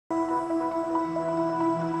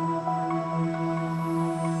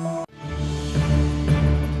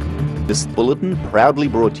This bulletin proudly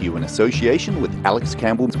brought to you in association with Alex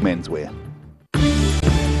Campbell's Menswear.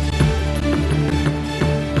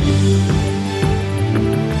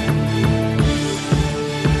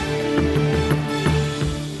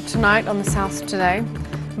 Tonight on the South Today,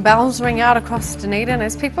 bells ring out across Dunedin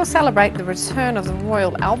as people celebrate the return of the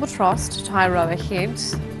Royal Albatross to Tairoa Head.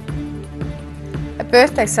 A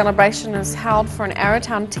birthday celebration is held for an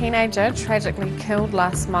Arrowtown teenager tragically killed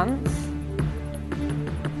last month.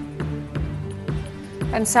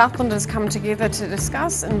 And Southlanders come together to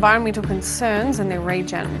discuss environmental concerns in their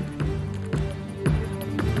region.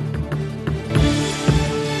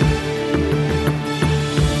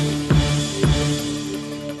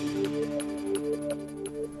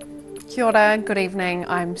 Kia ora, good evening,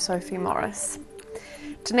 I'm Sophie Morris.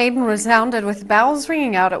 Dunedin resounded with bells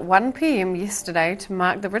ringing out at 1 p.m. yesterday to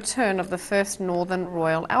mark the return of the first northern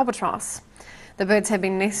Royal Albatross. The birds have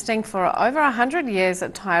been nesting for over 100 years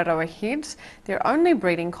at Tairoa Head, their only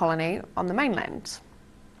breeding colony on the mainland.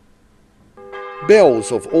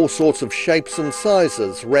 Bells of all sorts of shapes and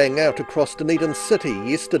sizes rang out across Dunedin city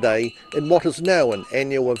yesterday in what is now an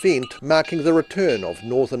annual event marking the return of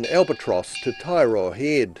northern albatross to Tairoa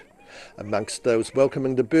Head. Amongst those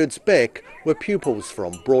welcoming the birds back were pupils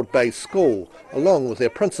from Broad Bay School, along with their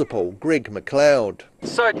principal, Greg McLeod.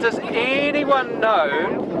 So does anyone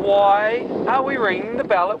know why are we ringing the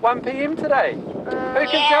bell at 1 p.m. today? Who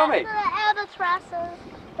can tell me? The albatrosses.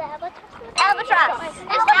 The albatrosses.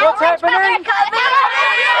 Albatross. What's happening?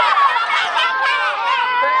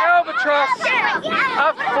 The albatross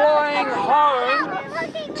are flying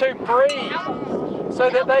home to breed, so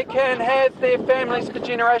that they can have their families for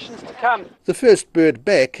generations to come. The first bird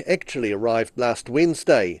back actually arrived last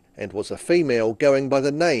Wednesday and was a female going by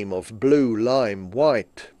the name of Blue Lime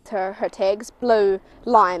White. Her tag's Blue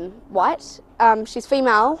Lime White. She's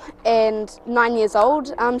female and 9 years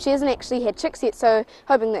old. She hasn't actually had chicks yet, so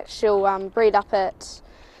hoping that she'll breed up at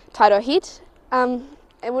Tairoa Head,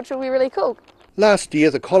 which will be really cool. Last year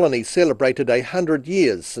the colony celebrated 100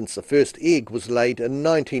 years since the first egg was laid in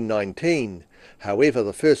 1919. However,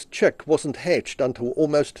 the first chick wasn't hatched until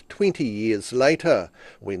almost 20 years later,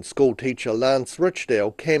 when schoolteacher Lance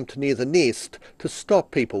Richdale camped near the nest to stop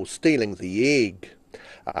people stealing the egg.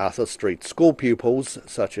 Arthur Street school pupils,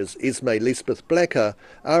 such as Esme Lisbeth Blacker,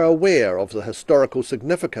 are aware of the historical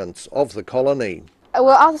significance of the colony. Well,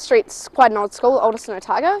 Arthur Street's quite an old school, oldest in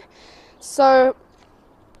Otago, so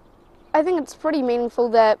I think it's pretty meaningful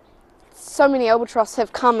that so many albatross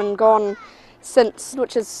have come and gone since,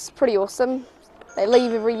 which is pretty awesome. They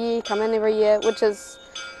leave every year, come in every year, which is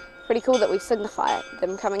pretty cool that we signify it,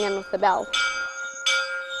 them coming in with the bell.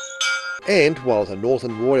 And while the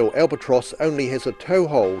northern Royal Albatross only has a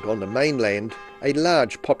toehold on the mainland, a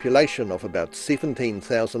large population of about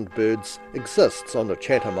 17,000 birds exists on the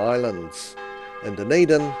Chatham Islands. In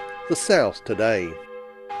Dunedin, the South Today.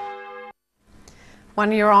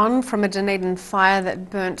 1 year on from a Dunedin fire that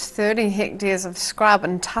burnt 30 hectares of scrub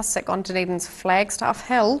and tussock on Dunedin's Flagstaff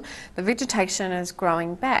Hill, the vegetation is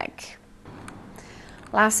growing back.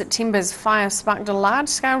 Last September's fire sparked a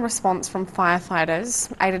large-scale response from firefighters,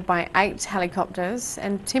 aided by 8 helicopters,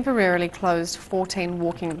 and temporarily closed 14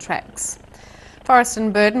 walking tracks. Forest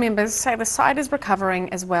and bird members say the site is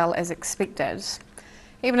recovering as well as expected.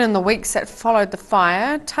 Even in the weeks that followed the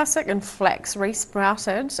fire, tussock and flax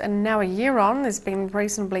resprouted, and now a year on there's been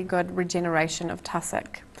reasonably good regeneration of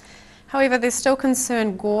tussock. However, there's still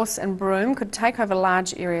concern gorse and broom could take over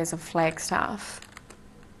large areas of Flagstaff.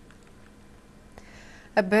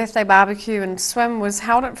 A birthday barbecue and swim was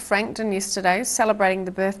held at Frankton yesterday, celebrating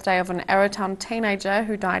the birthday of an Arrowtown teenager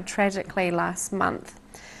who died tragically last month.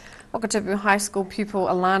 Wakatipu High School pupil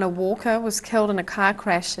Alana Walker was killed in a car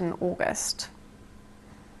crash in August.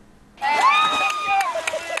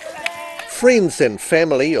 Friends and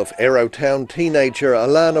family of Arrowtown teenager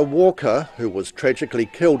Alana Walker, who was tragically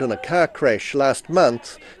killed in a car crash last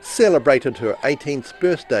month, celebrated her 18th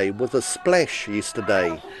birthday with a splash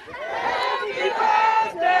yesterday. Happy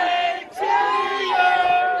birthday to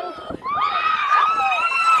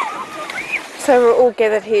you! So we're all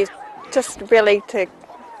gathered here just really to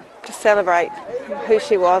celebrate who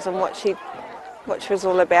she was and what she was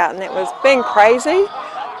all about, and that was being crazy,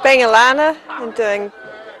 being Alana and doing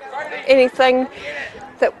anything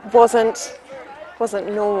that wasn't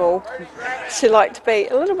normal. She liked to be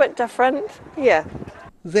a little bit different, yeah.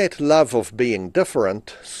 That love of being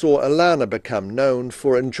different saw Alana become known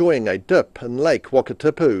for enjoying a dip in Lake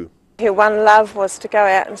Wakatipu. Her one love was to go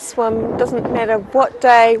out and swim. Doesn't matter what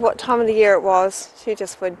day, what time of the year it was, she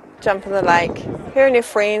just would jump in the lake. Her and her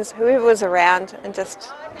friends, whoever was around, and just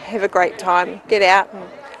have a great time. Get out and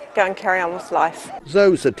go and carry on with life.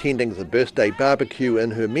 Those attending the birthday barbecue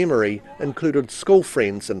in her memory included school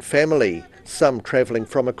friends and family, some travelling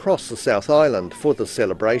from across the South Island for the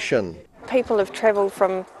celebration. People have travelled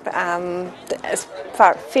from as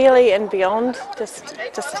far Fairlie and beyond, just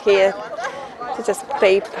here to just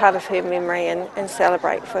be part of her memory and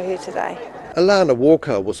celebrate for her today. Alana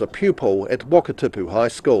Walker was a pupil at Wakatipu High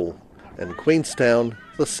School. In Queenstown,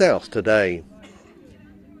 the South Today.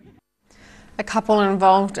 A couple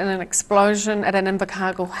involved in an explosion at an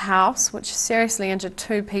Invercargill house which seriously injured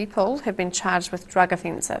 2 people have been charged with drug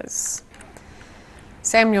offences.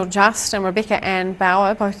 Samuel Just and Rebecca Ann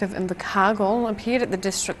Bauer, both of Invercargill, appeared at the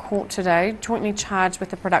District Court today, jointly charged with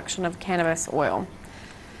the production of cannabis oil.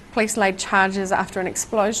 Police laid charges after an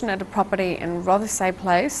explosion at a property in Rothesay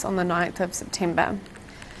Place on the 9th of September.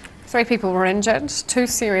 3 people were injured, 2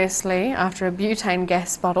 seriously, after a butane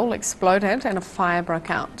gas bottle exploded and a fire broke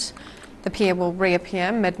out. The pair will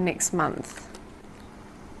reappear mid-next month.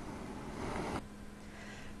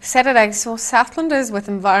 Saturday saw Southlanders with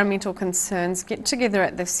environmental concerns get together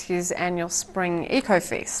at this year's annual Spring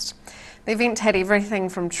Ecofest. The event had everything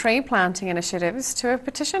from tree planting initiatives to a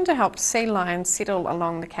petition to help sea lions settle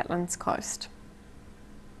along the Catlins coast.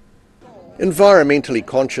 Environmentally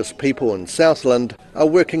conscious people in Southland are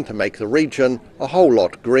working to make the region a whole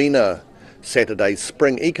lot greener. Saturday's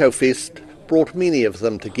Spring Ecofest brought many of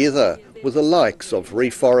them together, with the likes of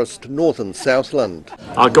Reforest Northern Southland.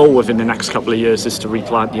 Our goal within the next couple of years is to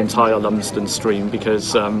replant the entire Lumsden stream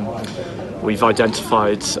because we've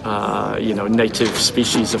identified native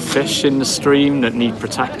species of fish in the stream that need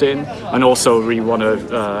protecting, and also we want to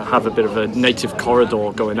have a bit of a native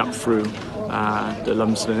corridor going up through the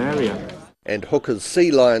Lumsden area. And hookers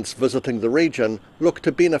sea lions visiting the region look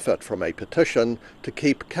to benefit from a petition to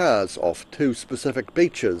keep cars off 2 specific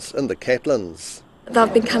beaches in the Catlins.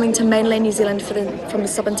 They've been coming to mainland New Zealand from the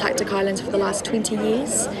Subantarctic Islands for the last 20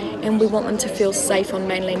 years, and we want them to feel safe on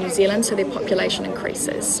mainland New Zealand so their population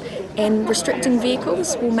increases. And restricting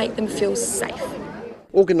vehicles will make them feel safe.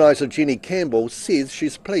 Organiser Jenny Campbell says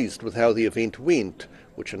she's pleased with how the event went,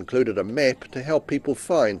 which included a map to help people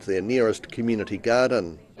find their nearest community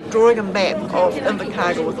garden. Drawing a map of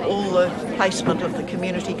Invercargill with all the placement of the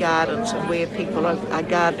community gardens and where people are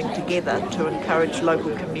gardening together to encourage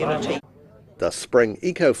local community. The Spring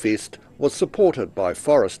Ecofest was supported by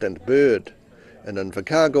Forest and Bird. In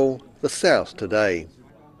Invercargill, the South Today.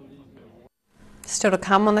 Still to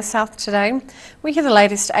come on the South Today, we hear the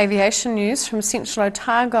latest aviation news from Central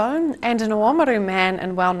Otago, and an Oamaru man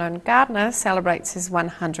and well-known gardener celebrates his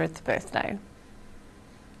 100th birthday.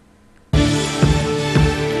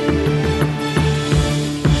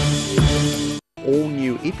 All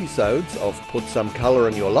new episodes of Put Some Colour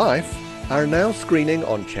in Your Life are now screening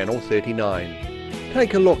on Channel 39.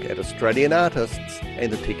 Take a look at Australian artists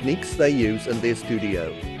and the techniques they use in their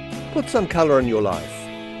studio. Put Some Colour in Your Life.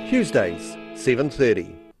 Tuesdays,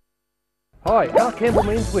 7:30. Hi, Alec Campbell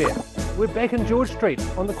Menswear. We're back in George Street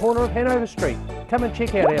on the corner of Hanover Street. Come and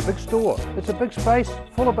check out our big store. It's a big space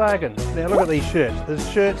full of bargains. Now look at these shirts. There's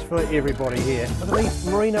shirts for everybody here. Look at these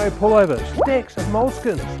merino pullovers, stacks of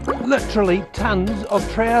moleskins, literally tons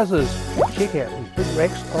of trousers. Check out these big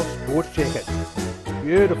racks of sports jackets.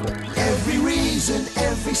 Beautiful. Every reason,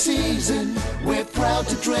 every season, we're proud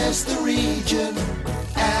to dress the region.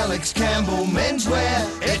 Alex Campbell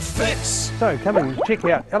Menswear, it fits. So come and check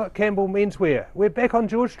out Alec Campbell Menswear. We're back on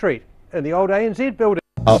George Street in the old ANZ building.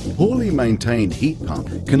 A poorly maintained heat pump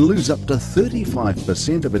can lose up to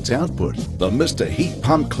 35% of its output. The Mr. Heat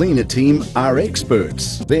Pump Cleaner team are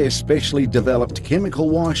experts. Their specially developed chemical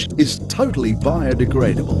wash is totally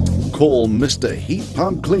biodegradable. Call Mr. Heat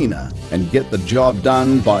Pump Cleaner and get the job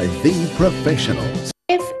done by the professionals.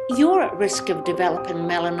 If you're at risk of developing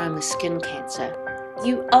melanoma skin cancer,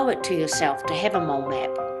 you owe it to yourself to have a mole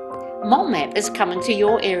map. Mole map is coming to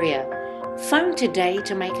your area. Phone today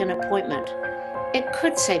to make an appointment. It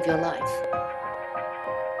could save your life.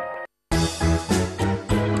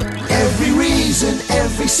 Every reason,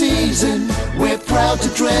 every season, we're proud to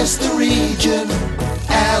dress the region.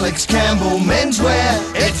 Alex Campbell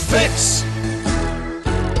Menswear, it fits.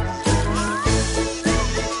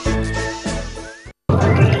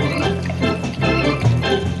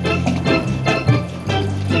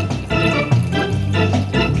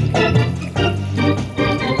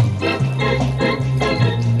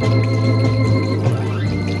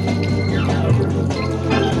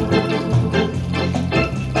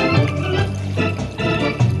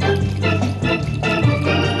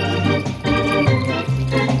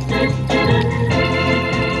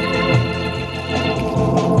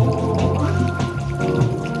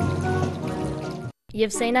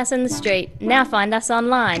 You've seen us in the street, now find us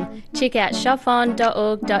online. Check out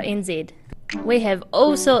shopon.org.nz. We have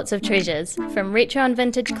all sorts of treasures, from retro and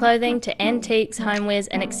vintage clothing to antiques, homewares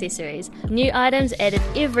and accessories. New items added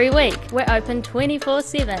every week. We're open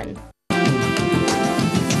 24/7.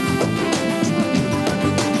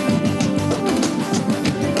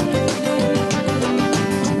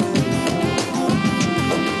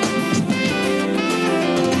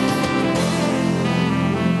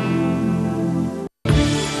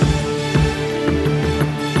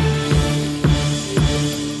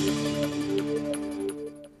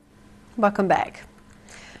 Welcome back.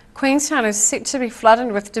 Queenstown is set to be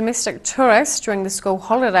flooded with domestic tourists during the school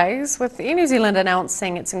holidays, with Air New Zealand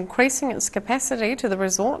announcing it's increasing its capacity to the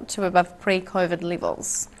resort to above pre-COVID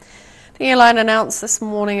levels. The airline announced this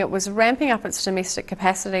morning it was ramping up its domestic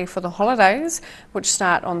capacity for the holidays, which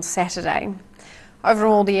start on Saturday.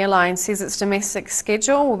 Overall, the airline says its domestic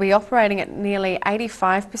schedule will be operating at nearly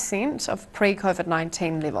 85% of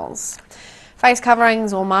pre-COVID-19 levels. Face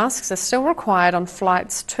coverings or masks are still required on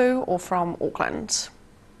flights to or from Auckland.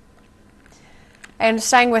 And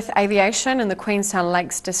staying with aviation in the Queenstown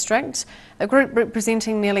Lakes District, a group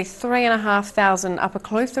representing nearly 3,500 Upper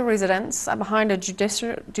Clutha residents are behind a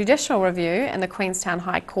judicial review in the Queenstown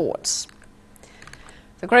High Court.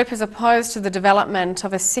 The group is opposed to the development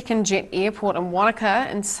of a second jet airport in Wanaka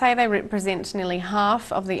and say they represent nearly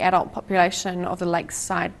half of the adult population of the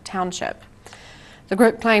Lakeside Township. The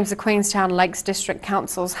group claims the Queenstown Lakes District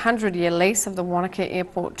Council's 100-year lease of the Wanaka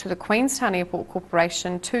Airport to the Queenstown Airport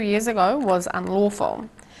Corporation 2 years ago was unlawful.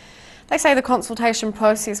 They say the consultation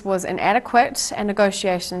process was inadequate and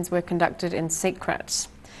negotiations were conducted in secret.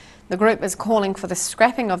 The group is calling for the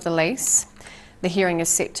scrapping of the lease. The hearing is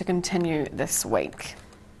set to continue this week.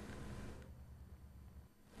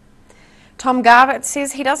 Tom Garbutt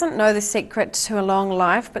says he doesn't know the secret to a long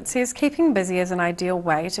life, but says keeping busy is an ideal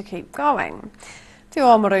way to keep going. The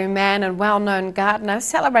Oamaru man and well-known gardener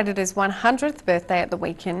celebrated his 100th birthday at the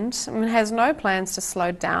weekend and has no plans to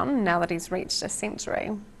slow down now that he's reached a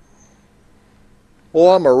century.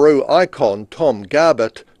 Oamaru icon Tom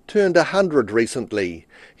Garbutt turned 100 recently.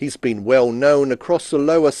 He's been well known across the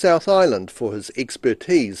lower South Island for his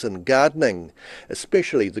expertise in gardening,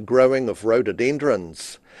 especially the growing of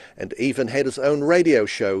rhododendrons, and even had his own radio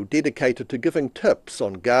show dedicated to giving tips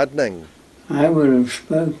on gardening. I would have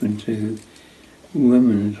spoken to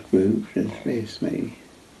women's groups especially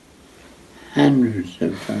hundreds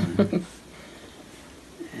of times.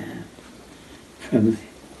 From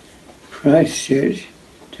Christchurch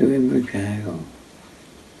to Invercargill.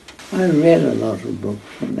 I read a lot of books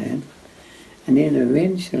from that, and then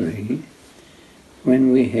eventually,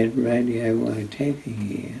 when we had Radio Waitaki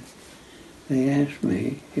here, they asked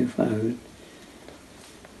me if I would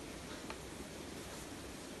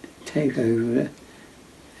take over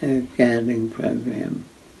a gardening program.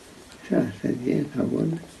 So I said, yes, I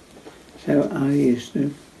would. So I used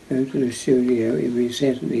to go to the studio every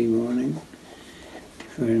Saturday morning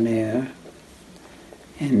for an hour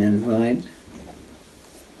and invite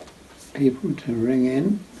people to ring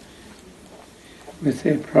in with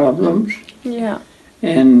their problems. Yeah.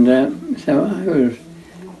 And so I was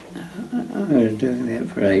doing that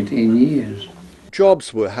for 18 years.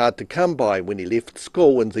 Jobs were hard to come by when he left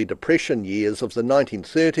school in the Depression years of the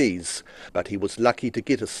 1930s, but he was lucky to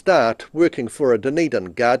get a start working for a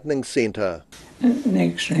Dunedin gardening centre.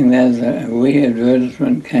 Next thing, there's a wee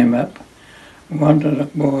advertisement came up, wanted a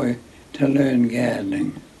boy to learn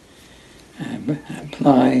gardening.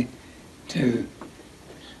 Apply to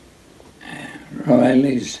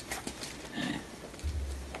Riley's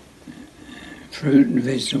fruit and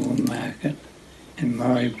vegetable market in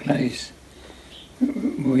Murray Place.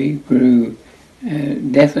 We grew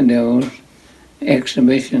daffodils,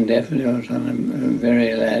 exhibition daffodils on a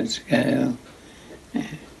very large scale,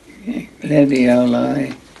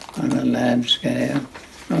 gladioli on a large scale,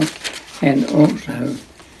 and also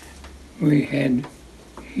we had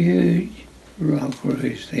huge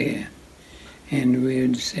rockeries there, and we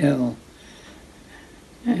would sell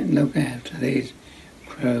and look after these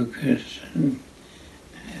crocus and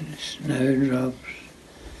snowdrops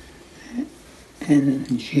and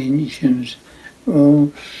gentians,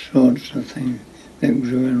 all sorts of things that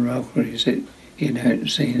grew in rockeries that you don't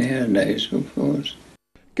see nowadays, of course.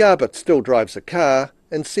 Garbutt still drives a car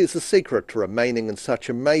and says the secret to remaining in such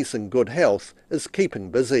amazing good health is keeping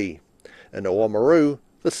busy. In Oamaru,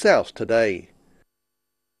 the South Today.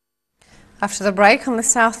 After the break on the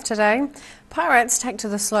South Today, pirates take to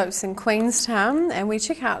the slopes in Queenstown and we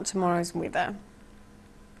check out tomorrow's weather.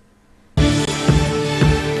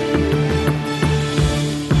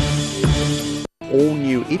 All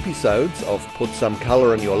new episodes of Put Some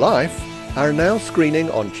Colour in Your Life are now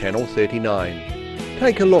screening on Channel 39.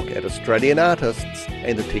 Take a look at Australian artists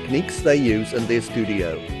and the techniques they use in their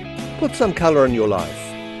studio. Put Some Colour in Your Life.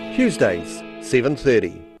 Tuesdays,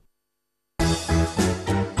 7:30.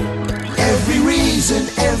 Every reason,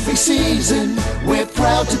 every season, we're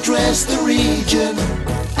proud to dress the region.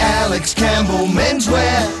 Alex Campbell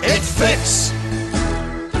Menswear, it fits.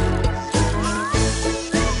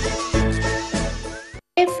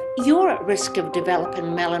 If you're at risk of developing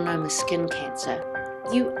melanoma skin cancer,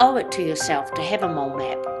 you owe it to yourself to have a mole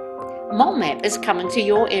map. Mole map is coming to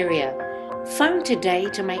your area. Phone today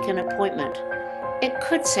to make an appointment. It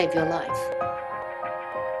could save your life.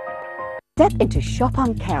 Step into Shop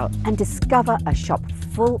on Carroll and discover a shop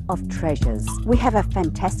full of treasures. We have a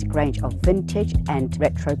fantastic range of vintage and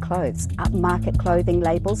retro clothes, upmarket clothing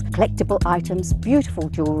labels, collectible items, beautiful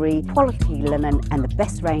jewellery, quality linen and the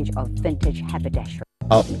best range of vintage haberdashery.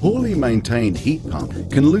 A poorly maintained heat pump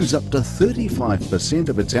can lose up to 35%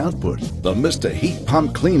 of its output. The Mr. Heat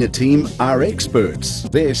Pump Cleaner team are experts.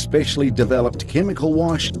 Their specially developed chemical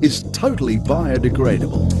wash is totally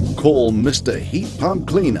biodegradable. Call Mr. Heat Pump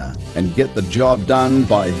Cleaner and get the job done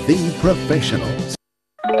by the professionals.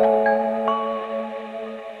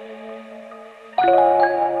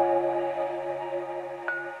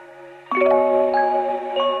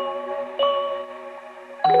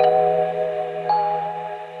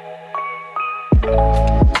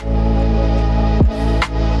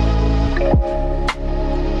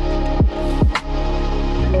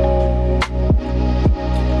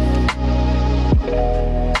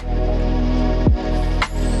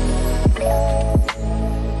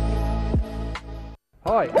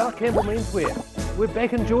 Hi, Al Campbell Menswear. We're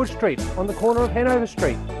back in George Street on the corner of Hanover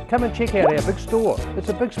Street. Come and check out our big store. It's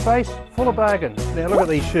a big space full of bargains. Now look at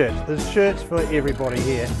these shirts. There's shirts for everybody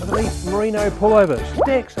here. Look at these merino pullovers,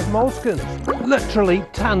 stacks of moleskins, literally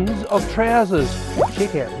tons of trousers.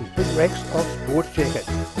 Check out these big racks of sports jackets.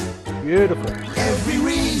 Beautiful. Every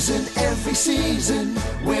reason, every season,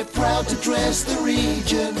 we're proud to dress the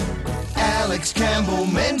region. Alex Campbell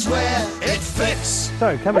Menswear, it fits.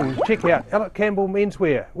 So come and check out Alex Campbell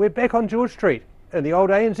Menswear. We're back on George Street in the old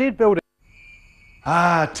ANZ building.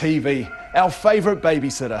 Ah, TV, our favourite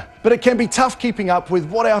babysitter. But it can be tough keeping up with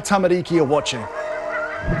what our tamariki are watching.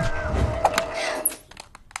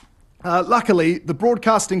 Luckily, the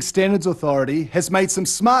Broadcasting Standards Authority has made some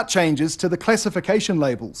smart changes to the classification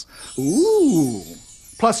labels. Ooh!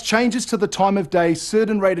 Plus changes to the time of day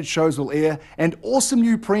certain rated shows will air and awesome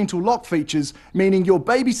new parental lock features, meaning your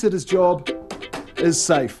babysitter's job is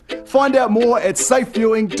safe. Find out more at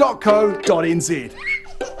safeviewing.co.nz.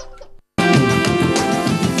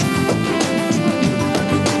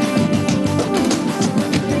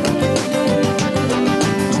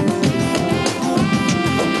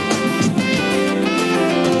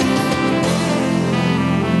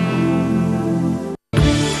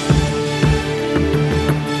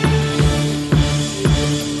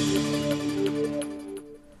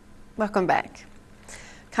 Welcome back.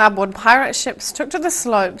 Cardboard pirate ships took to the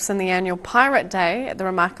slopes in the annual Pirate Day at the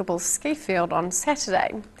remarkable ski field on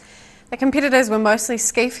Saturday. The competitors were mostly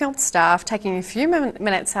ski field staff taking a few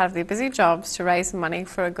minutes out of their busy jobs to raise money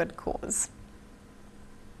for a good cause.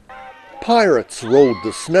 Pirates ruled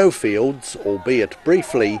the snowfields, albeit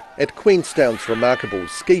briefly, at Queenstown's remarkable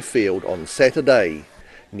ski field on Saturday.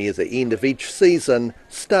 Near the end of each season,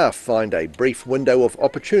 staff find a brief window of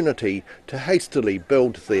opportunity to hastily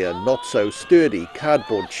build their not-so-sturdy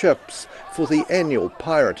cardboard ships for the annual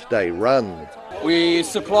Pirate Day run. We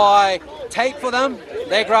supply tape for them.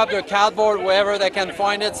 They grab their cardboard wherever they can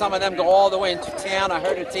find it. Some of them go all the way into town. I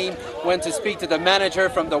heard a team went to speak to the manager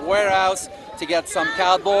from the warehouse to get some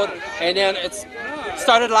cardboard. And then it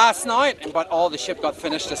started last night, but all the ship got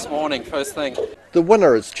finished this morning, first thing. The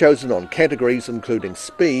winner is chosen on categories including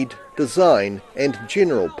speed, design and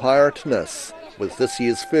general pirateness, with this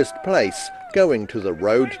year's first place going to the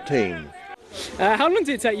road team. How long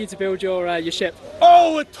did it take you to build your ship?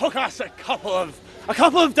 Oh, it took us a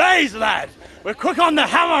couple of days, lad. We're quick on the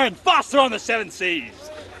hammer and faster on the 7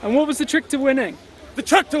 seas. And what was the trick to winning? The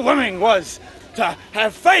trick to winning was to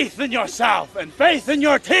have faith in yourself and faith in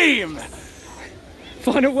your team.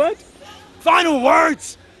 Final word? Final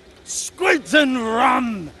words? Squids and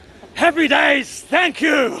rum. Happy days, thank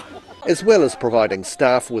you. As well as providing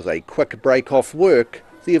staff with a quick break off work,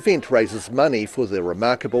 the event raises money for the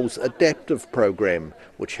Remarkables Adaptive program,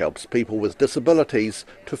 which helps people with disabilities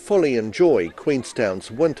to fully enjoy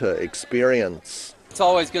Queenstown's winter experience. It's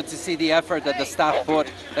always good to see the effort that the staff put.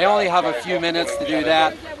 They only have a few minutes to do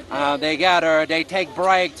that. They gather, they take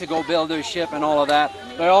break to go build their ship and all of that.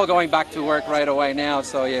 they're all going back to work right away now,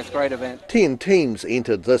 so yeah, it's a great event. 10 teams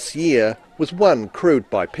entered this year, with one crewed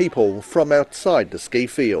by people from outside the ski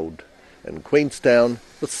field. In Queenstown,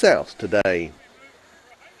 the South Today.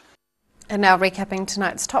 And now recapping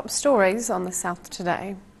tonight's top stories on the South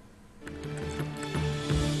Today.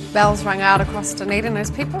 Bells rang out across Dunedin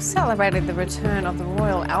as people celebrated the return of the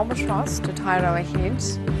Royal Albatross to Tairoa Head.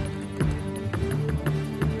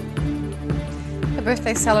 A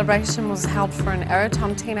birthday celebration was held for an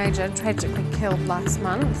Araton teenager tragically killed last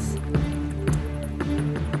month.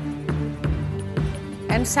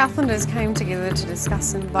 And Southlanders came together to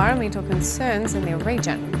discuss environmental concerns in their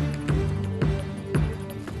region.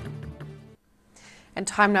 And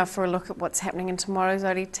time now for a look at what's happening in tomorrow's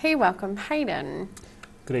ODT. Welcome, Hayden.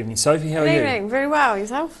 Good evening, Sophie. How are you? Good evening. Very well.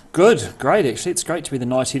 Yourself? Good. Great, actually. It's great to be the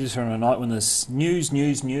night editor on a night when there's news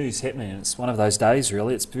happening. It's one of those days,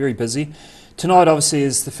 really. It's very busy. Tonight, obviously,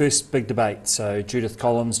 is the first big debate. So Judith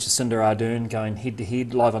Collins, Jacinda Ardern going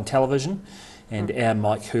head-to-head live on television. And our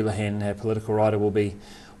Mike Houlihan, our political writer, will be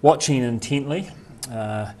watching intently,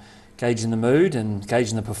 gauging the mood and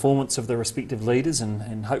gauging the performance of the respective leaders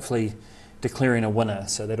and hopefully declaring a winner.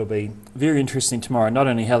 So that'll be very interesting tomorrow, not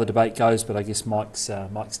only how the debate goes, but I guess Mike's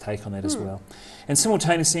take on that as well. And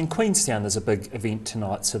simultaneously in Queenstown there's a big event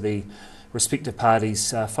tonight, so the respective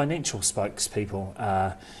parties' financial spokespeople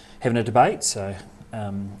are having a debate, so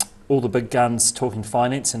all the big guns talking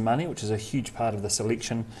finance and money, which is a huge part of this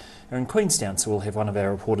election, are in Queenstown, so we'll have one of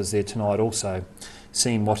our reporters there tonight also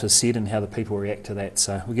seeing what is said and how the people react to that.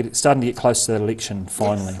 So we're starting to get close to that election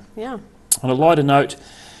finally. Yes. Yeah. On a lighter note,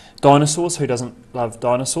 dinosaurs, who doesn't love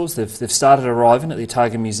dinosaurs? They've started arriving at the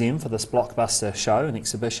Otago Museum for this blockbuster show and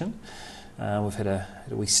exhibition. We've had a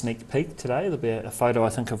wee sneak peek today. There'll be a photo, I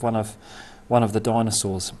think, of one of the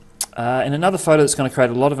dinosaurs. And another photo that's going to create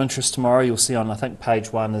a lot of interest tomorrow, you'll see on, I think,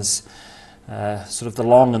 page 1 is sort of the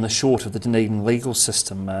long and the short of the Dunedin legal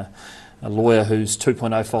system. A lawyer who's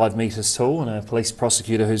 2.05 metres tall and a police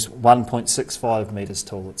prosecutor who's 1.65 metres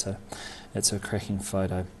tall. It's a cracking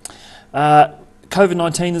photo.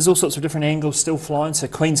 COVID-19, there's all sorts of different angles still flying, so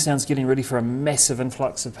Queenstown's getting ready for a massive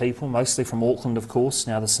influx of people, mostly from Auckland, of course.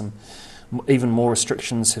 Now there's some even more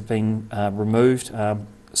restrictions have been removed.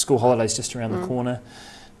 School holidays just around the corner.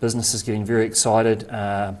 Businesses getting very excited.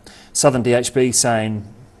 Southern DHB saying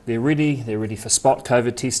they're ready for spot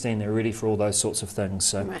COVID testing, they're ready for all those sorts of things.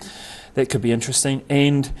 So that could be interesting.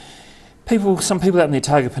 And some people out in the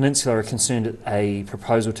Otago Peninsula are concerned at a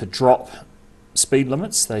proposal to drop speed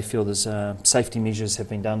limits. They feel there's safety measures have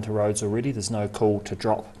been done to roads already. There's no call to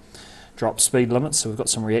drop speed limits, so we've got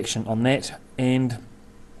some reaction on that. And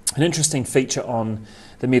an interesting feature on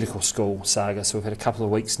the medical school saga. So we've had a couple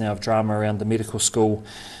of weeks now of drama around the medical school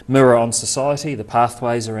mirror on society, the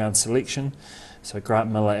pathways around selection. So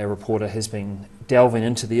Grant Miller, our reporter, has been delving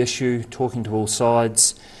into the issue, talking to all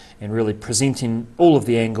sides and really presenting all of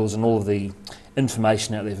the angles and all of the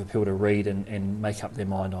information out there for people to read and make up their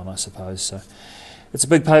mind on, I suppose. So it's a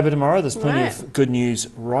big paper tomorrow. There's plenty of good news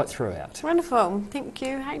right throughout. Wonderful. Thank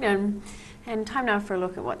you, Hayden. And time now for a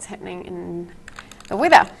look at what's happening in the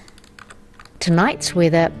weather. Tonight's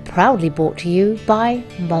weather proudly brought to you by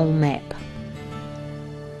Mole Map.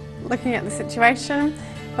 Looking at the situation,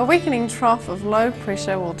 a weakening trough of low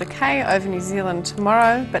pressure will decay over New Zealand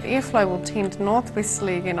tomorrow, but airflow will tend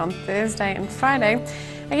northwesterly again on Thursday and Friday,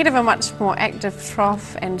 ahead of a much more active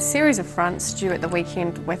trough and series of fronts due at the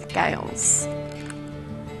weekend with gales.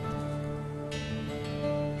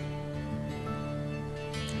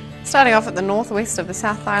 Starting off at the northwest of the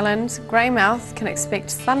South Island, Greymouth can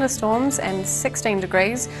expect thunderstorms and 16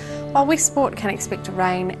 degrees, while Westport can expect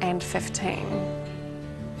rain and 15.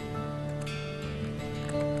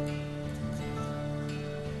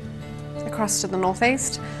 Across to the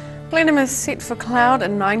northeast, Blenheim is set for cloud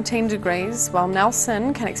and 19 degrees, while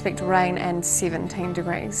Nelson can expect rain and 17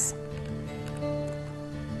 degrees.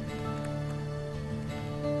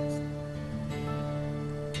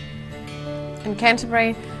 In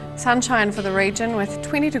Canterbury, sunshine for the region with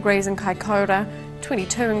 20 degrees in Kaikoura,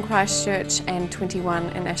 22 in Christchurch and 21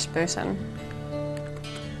 in Ashburton.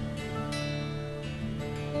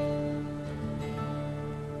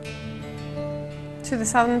 To the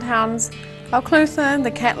southern towns, Balclutha,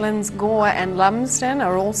 the Catlins, Gore and Lumsden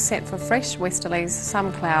are all set for fresh westerlies,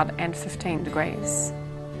 some cloud and 15 degrees.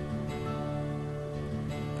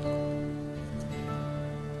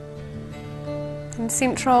 In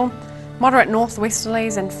Central, moderate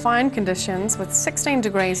northwesterlies and fine conditions with 16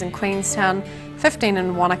 degrees in Queenstown, 15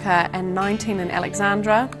 in Wanaka and 19 in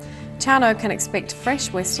Alexandra. Tauno can expect fresh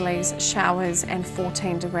westerlies, showers and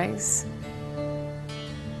 14 degrees.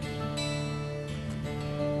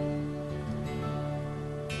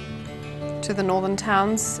 To the northern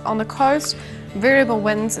towns on the coast, variable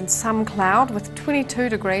winds and some cloud with 22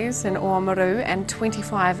 degrees in Oamaru and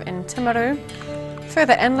 25 in Timaru.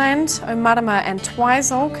 Further inland, Omarama and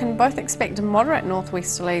Twizel can both expect moderate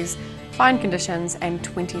northwesterlies, fine conditions and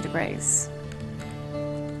 20 degrees.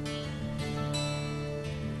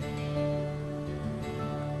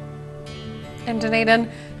 In Dunedin,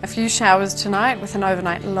 a few showers tonight with an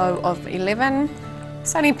overnight low of 11.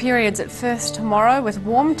 Sunny periods at first tomorrow with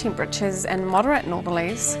warm temperatures and moderate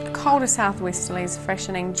northerlies. Colder southwesterlies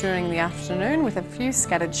freshening during the afternoon with a few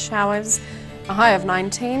scattered showers. A high of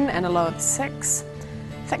 19 and a low of 6.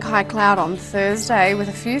 Thick high cloud on Thursday with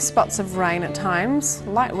a few spots of rain at times.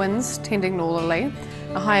 Light winds tending northerly.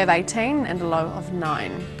 A high of 18 and a low of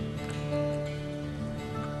 9.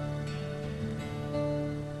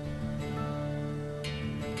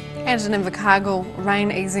 And in Invercargill,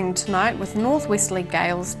 rain easing tonight with northwesterly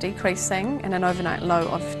gales decreasing and an overnight low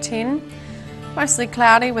of 10. Mostly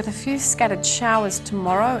cloudy with a few scattered showers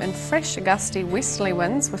tomorrow and fresh gusty westerly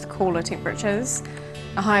winds with cooler temperatures.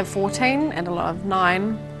 A high of 14 and a low of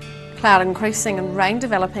 9. Cloud increasing and rain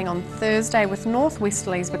developing on Thursday with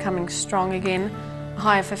northwesterlies becoming strong again. A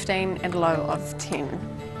high of 15 and a low of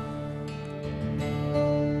 10.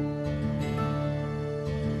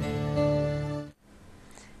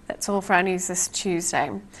 That's all for our news this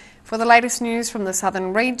Tuesday. For the latest news from the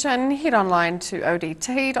southern region, head online to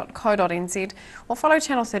odt.co.nz or follow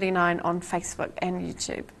Channel 39 on Facebook and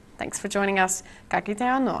YouTube. Thanks for joining us. Ka kite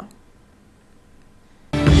anō.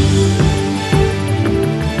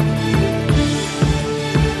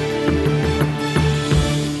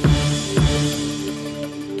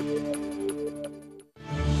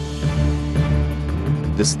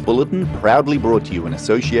 This bulletin proudly brought to you in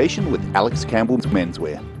association with Alex Campbell's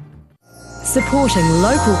Menswear. Supporting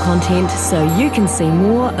local content so you can see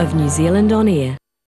more of New Zealand on air.